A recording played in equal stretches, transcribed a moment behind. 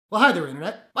Well, hi there,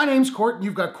 Internet. My name's Court, and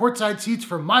you've got courtside seats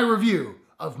for my review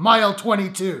of Mile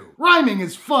 22. Rhyming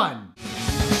is fun!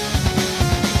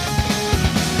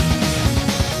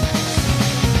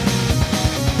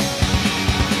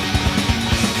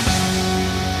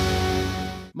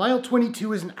 Mile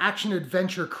 22 is an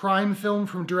action-adventure crime film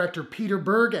from director Peter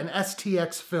Berg and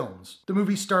STX Films. The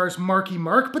movie stars Marky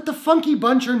Mark, but the funky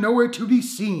bunch are nowhere to be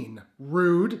seen.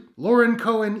 Rude, Lauren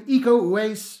Cohan, Iko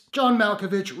Uwais, John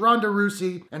Malkovich, Ronda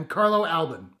Rousey, and Carlo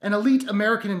Alban. An elite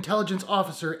American intelligence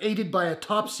officer aided by a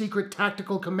top-secret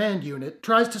tactical command unit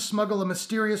tries to smuggle a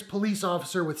mysterious police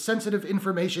officer with sensitive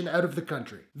information out of the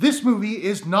country. This movie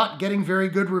is not getting very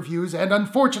good reviews, and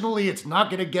unfortunately it's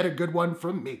not gonna get a good one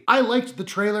from me. I liked the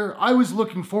trailer, I was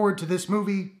looking forward to this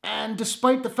movie, and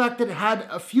despite the fact that it had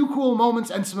a few cool moments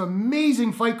and some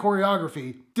amazing fight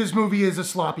choreography, this movie is a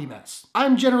sloppy mess.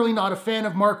 I'm generally not a fan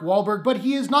of Mark Wahlberg, but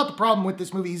he is not the problem with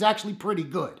this movie. He's actually pretty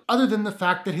good. Other than the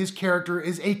fact that his character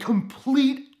is a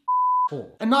complete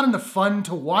asshole. And not in the fun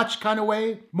to watch kind of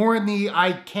way, more in the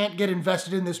I can't get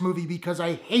invested in this movie because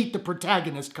I hate the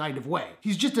protagonist kind of way.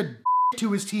 He's just a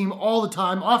to his team all the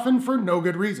time, often for no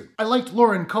good reason. I liked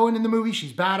Lauren Cohan in the movie,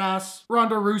 she's badass.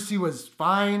 Ronda Rousey was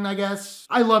fine, I guess.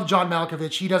 I love John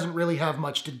Malkovich, he doesn't really have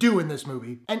much to do in this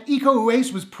movie. And Iko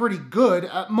Uwais was pretty good.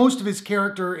 Most of his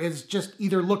character is just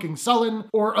either looking sullen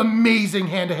or amazing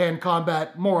hand-to-hand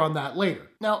combat, more on that later.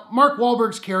 Now, Mark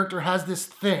Wahlberg's character has this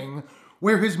thing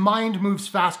where his mind moves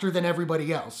faster than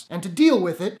everybody else. And to deal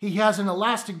with it, he has an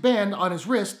elastic band on his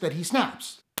wrist that he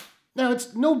snaps. Now,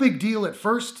 it's no big deal at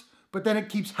first, but then it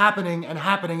keeps happening and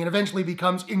eventually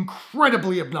becomes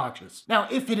incredibly obnoxious. Now,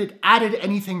 if it had added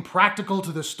anything practical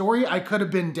to the story, I could have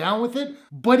been down with it,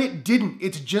 but it didn't.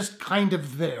 It's just kind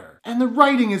of there. And the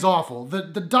writing is awful. The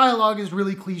dialogue is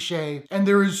really cliche, and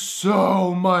there is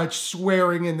so much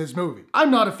swearing in this movie. I'm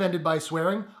not offended by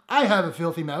swearing. I have a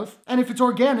filthy mouth, and if it's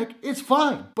organic, it's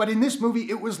fine. But in this movie,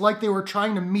 it was like they were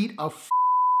trying to meet a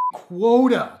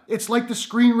quota. It's like the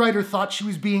screenwriter thought she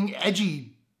was being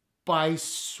edgy by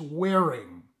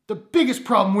swearing. The biggest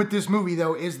problem with this movie,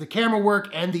 though, is the camera work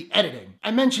and the editing.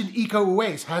 I mentioned Iko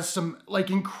Uwais has some,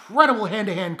 incredible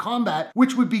hand-to-hand combat,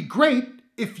 which would be great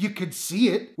if you could see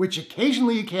it, which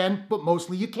occasionally you can, but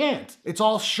mostly you can't. It's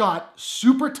all shot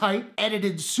super tight,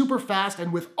 edited super fast,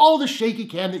 and with all the shaky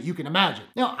cam that you can imagine.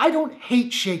 Now, I don't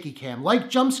hate shaky cam. Like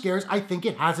jump scares, I think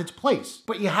it has its place.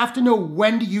 But you have to know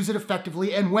when to use it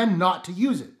effectively and when not to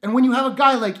use it. And when you have a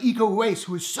guy like Iko Uwais,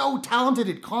 who is so talented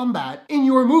at combat, in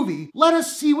your movie, let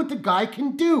us see what the guy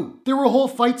can do. There were whole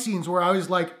fight scenes where I was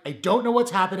like, I don't know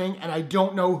what's happening, and I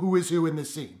don't know who is who in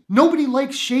this scene. Nobody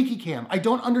likes shaky cam. I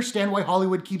don't understand why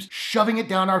Hollywood keeps shoving it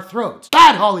down our throats.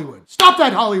 Bad Hollywood! Stop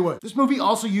that, Hollywood! This movie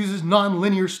also uses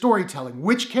non-linear storytelling,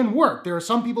 which can work. There are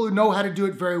some people who know how to do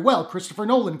it very well. Christopher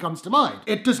Nolan comes to mind.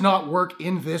 It does not work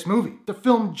in this movie. The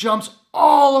film jumps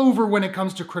all over when it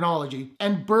comes to chronology,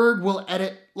 and Berg will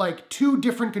edit like 2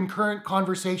 different concurrent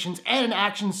conversations and an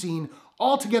action scene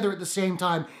all together at the same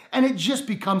time, and it just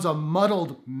becomes a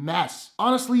muddled mess.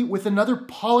 Honestly, with another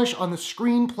polish on the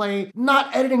screenplay,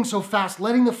 not editing so fast,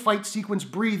 letting the fight sequence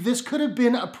breathe, this could have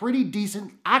been a pretty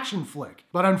decent action flick.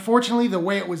 But unfortunately, the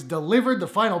way it was delivered, the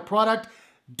final product,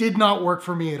 did not work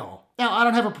for me at all. Now, I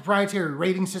don't have a proprietary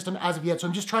rating system as of yet, so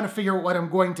I'm just trying to figure out what I'm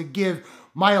going to give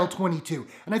Mile 22.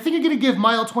 And I think I'm gonna give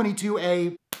Mile 22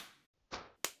 a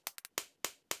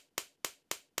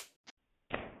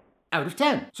out of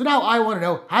 10. So now I want to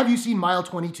know, have you seen Mile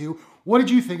 22? What did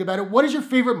you think about it? What is your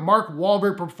favorite Mark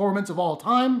Wahlberg performance of all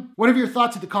time? What are your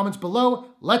thoughts in the comments below?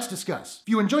 Let's discuss. If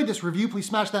you enjoyed this review, please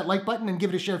smash that like button and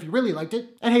give it a share if you really liked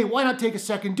it. And hey, why not take a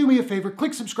second, do me a favor,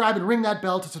 click subscribe and ring that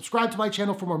bell to subscribe to my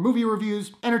channel for more movie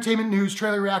reviews, entertainment news,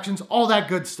 trailer reactions, all that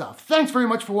good stuff. Thanks very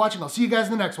much for watching. I'll see you guys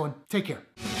in the next one. Take care.